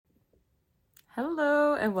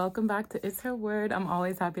Hello and welcome back to It's Her Word. I'm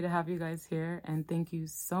always happy to have you guys here, and thank you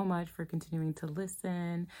so much for continuing to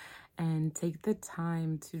listen and take the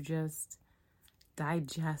time to just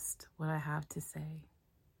digest what I have to say.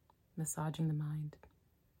 Massaging the mind.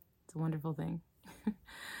 It's a wonderful thing.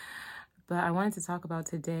 But I wanted to talk about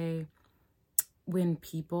today when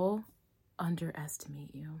people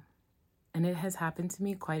underestimate you. And it has happened to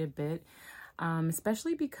me quite a bit.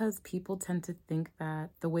 Especially because people tend to think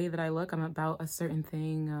that the way that I look, I'm about a certain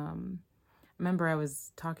thing. Remember, I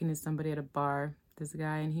was talking to somebody at a bar, this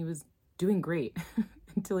guy, and he was doing great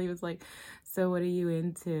until he was like, so what are you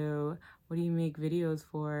into? What do you make videos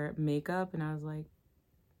for? Makeup? And I was like,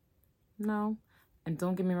 no. And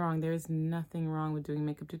don't get me wrong, there's nothing wrong with doing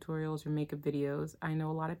makeup tutorials or makeup videos. I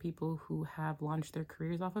know a lot of people who have launched their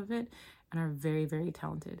careers off of it and are very, very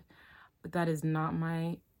talented. But that is not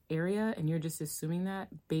my area, and you're just assuming that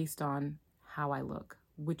based on how I look,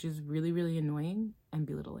 which is really, really annoying and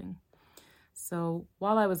belittling. So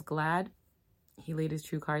while I was glad he laid his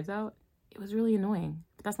true cards out, it was really annoying.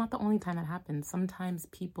 But that's not the only time that happens. Sometimes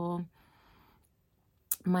people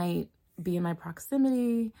might be in my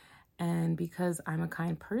proximity, and because I'm a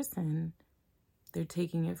kind person, they're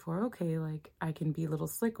taking it for, okay, like I can be a little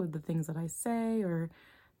slick with the things that I say or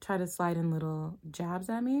try to slide in little jabs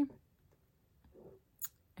at me.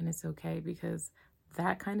 And it's okay, because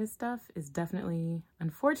that kind of stuff is definitely,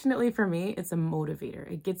 unfortunately for me, it's a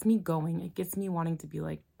motivator. It gets me going. It gets me wanting to be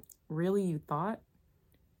like, really, you thought?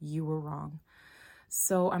 You were wrong.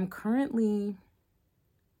 So I'm currently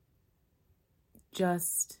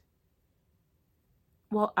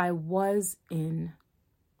I was in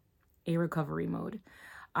a recovery mode.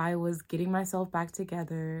 I was getting myself back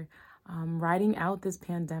together, riding out this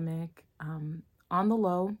pandemic on the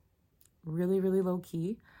low, really, really low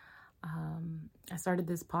key. I started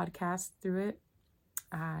this podcast through it.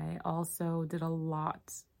 I also did a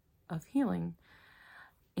lot of healing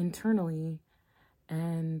internally.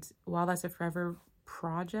 And while that's a forever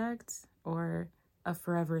project or a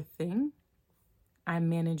forever thing, I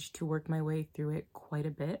managed to work my way through it quite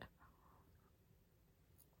a bit.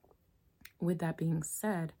 With that being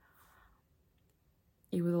said,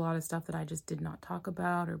 it was a lot of stuff that I just did not talk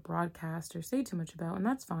about or broadcast or say too much about, and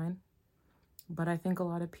that's fine. But I think a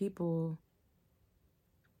lot of people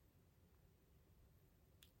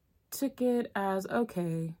took it as,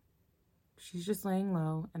 okay, she's just laying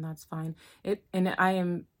low, and that's fine. And I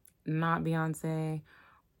am not Beyonce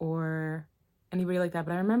or anybody like that,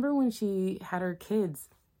 but I remember when she had her kids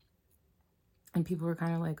and people were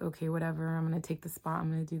kind of like, okay, whatever, I'm going to take the spot, I'm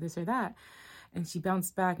going to do this or that. And she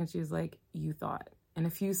bounced back and she was like, you thought. In a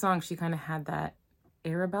few songs, she kind of had that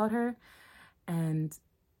air about her. And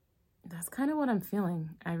that's kind of what I'm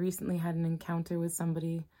feeling. I recently had an encounter with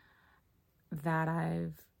somebody that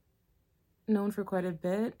I've known for quite a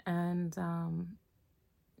bit, and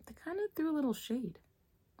they kind of threw a little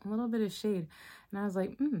bit of shade. And I was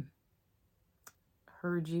like,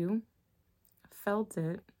 heard you, felt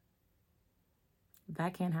it.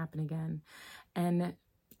 That can't happen again. And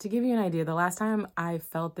to give you an idea, the last time I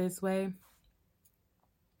felt this way,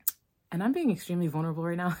 and I'm being extremely vulnerable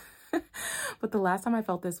right now, but the last time I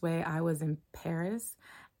felt this way, I was in Paris,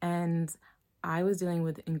 and I was dealing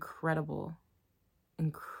with incredible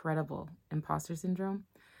imposter syndrome.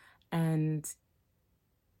 And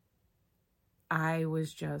I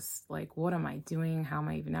was just like, what am I doing? How am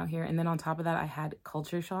I even out here? And then on top of that, I had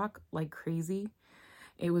culture shock like crazy.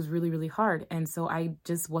 It was really, really hard. And so I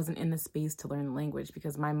just wasn't in the space to learn the language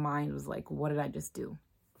because my mind was like, what did I just do?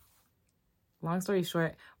 Long story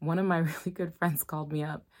short, one of my really good friends called me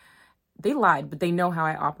up. They lied, but they know how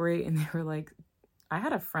I operate. And they were like, I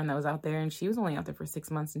had a friend that was out there and she was only out there for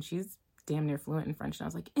 6 months and she's damn near fluent in French. And I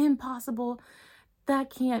was like, impossible.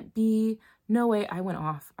 That can't be. No way. I went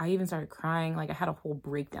off. I even started crying. Like I had a whole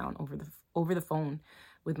breakdown over the phone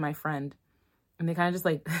with my friend. And they kind of just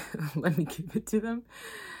like let me give it to them.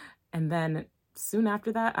 And then soon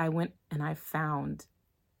after that, I went and I found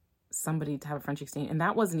somebody to have a French exchange. And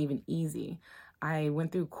that wasn't even easy. I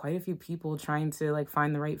went through quite a few people trying to like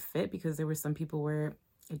find the right fit because there were some people where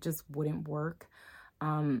it just wouldn't work.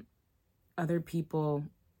 Other people,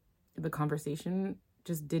 the conversation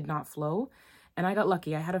just did not flow. And I got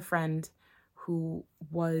lucky. I had a friend who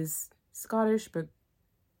was Scottish, but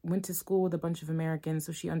went to school with a bunch of Americans.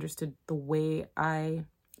 So she understood the way I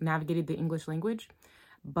navigated the English language,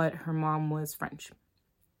 but her mom was French.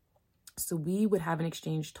 So we would have an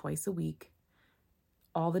exchange twice a week,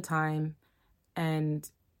 all the time. And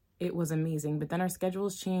it was amazing. But then our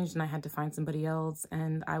schedules changed and I had to find somebody else.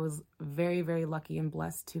 And I was very, very lucky and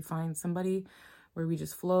blessed to find somebody where we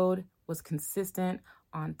just flowed, was consistent,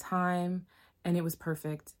 on time, and it was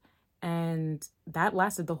perfect. And that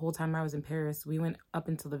lasted the whole time I was in Paris. We went up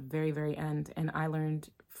until the very, very end, and I learned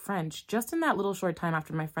French just in that little short time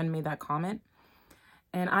after my friend made that comment.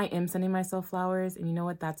 And I am sending myself flowers, and you know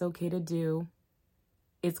what? That's okay to do.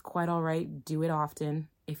 It's quite all right. Do it often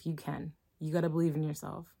if you can. You got to believe in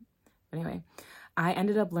yourself. Anyway, I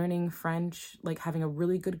ended up learning French, like having a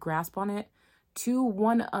really good grasp on it, to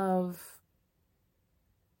one of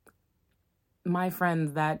my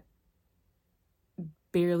friends that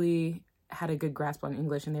barely had a good grasp on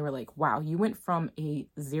English, and they were like, wow, you went from a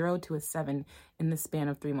 0 to a 7 in the span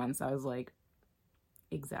of 3 months. I was like,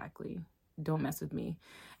 exactly. Don't mess with me.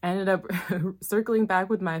 I ended up circling back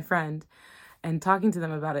with my friend and talking to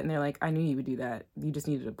them about it, and they're like, I knew you would do that. You just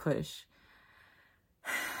needed a push.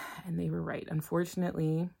 And they were right.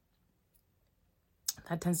 Unfortunately,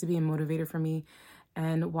 that tends to be a motivator for me.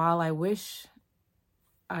 And while I wish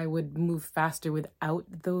I would move faster without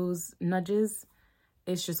those nudges,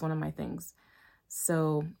 it's just one of my things.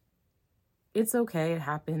 So it's okay, it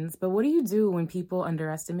happens. But what do you do when people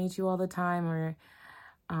underestimate you all the time, or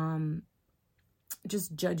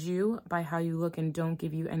just judge you by how you look and don't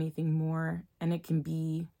give you anything more? And it can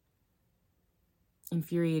be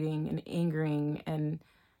infuriating and angering and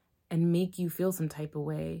make you feel some type of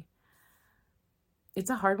way. It's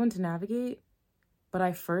a hard one to navigate, but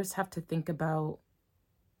I first have to think about,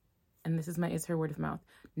 and this is my It's Her word of mouth,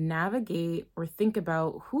 navigate or think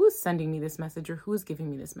about who is sending me this message or who is giving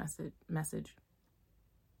me this message.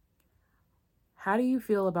 How do you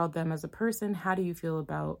feel about them as a person? How do you feel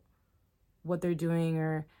about what they're doing,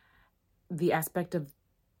 or the aspect of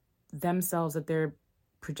themselves that they're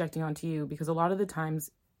projecting onto you? Because a lot of the times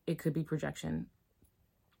it could be projection,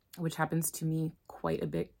 which happens to me quite a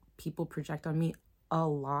bit. People project on me a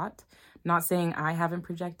lot. Not saying I haven't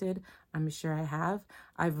projected. I'm sure I have.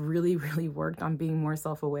 I've really, really worked on being more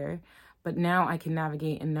self-aware. But now I can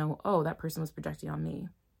navigate and know, oh, that person was projecting on me.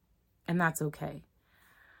 And that's okay.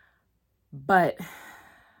 But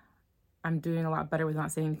I'm doing a lot better with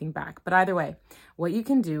not saying anything back. But either way, what you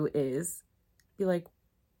can do is be like,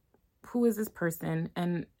 who is this person?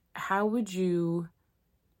 And how would you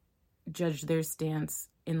judge their stance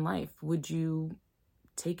in life? Would you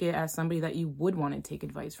take it as somebody that you would want to take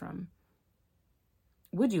advice from?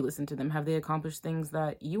 Would you listen to them? Have they accomplished things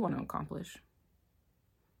that you want to accomplish?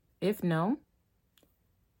 If no,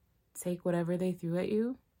 take whatever they threw at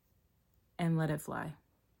you and let it fly.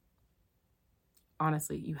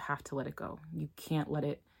 Honestly, you have to let it go. You can't let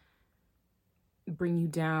it bring you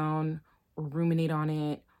down or ruminate on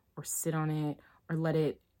it or sit on it or let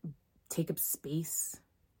it take up space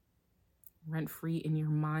rent-free in your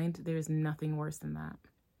mind. There's nothing worse than that.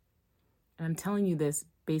 And I'm telling you this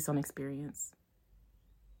based on experience,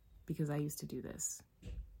 because I used to do this.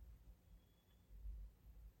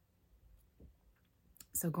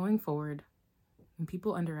 So going forward, when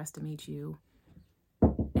people underestimate you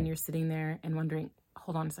and you're sitting there and wondering,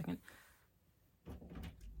 hold on a second.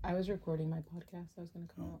 I was recording my podcast. I was going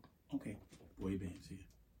to come out. Okay. Way back, see.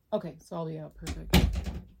 Okay, so I'll be out. Perfect.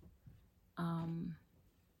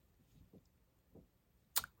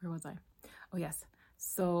 Where was I? Oh, yes.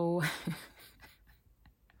 So,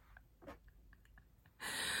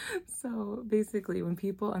 so basically, when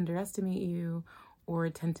people underestimate you or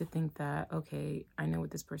tend to think that, okay, I know what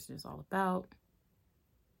this person is all about,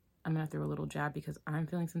 I'm going to throw a little jab because I'm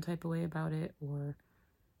feeling some type of way about it, or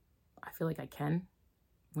I feel like I can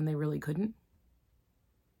when they really couldn't.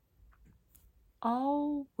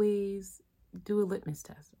 Always do a litmus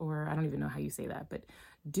test, or I don't even know how you say that, but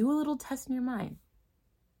do a little test in your mind.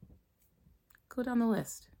 Go down the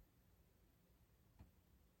list.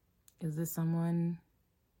 Is this someone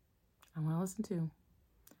I want to listen to?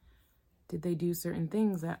 Did they do certain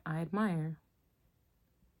things that I admire?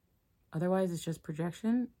 Otherwise, it's just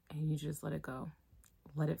projection, and you just let it go.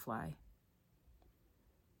 Let it fly.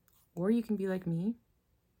 Or you can be like me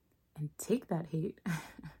and take that hate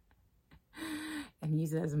and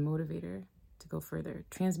use it as a motivator to go further.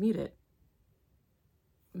 Transmute it.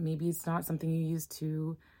 Maybe it's not something you use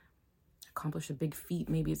to accomplish a big feat.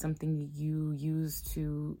 Maybe it's something you use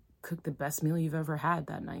to cook the best meal you've ever had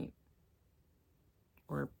that night,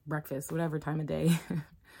 or breakfast, whatever time of day.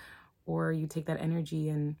 Or you take that energy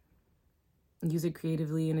and use it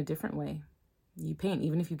creatively in a different way. You paint,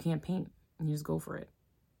 even if you can't paint, and you just go for it.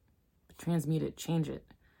 Transmute it, change it.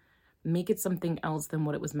 Make it something else than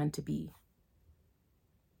what it was meant to be.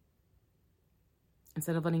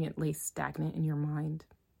 Instead of letting it lay stagnant in your mind.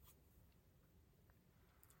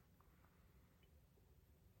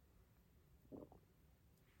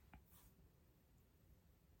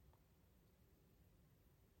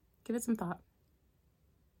 Give it some thought.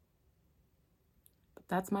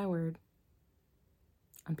 That's my word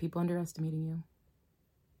on people underestimating you.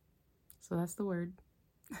 So that's the word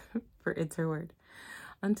for It's Her Word.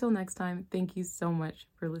 Until next time, thank you so much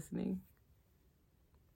for listening.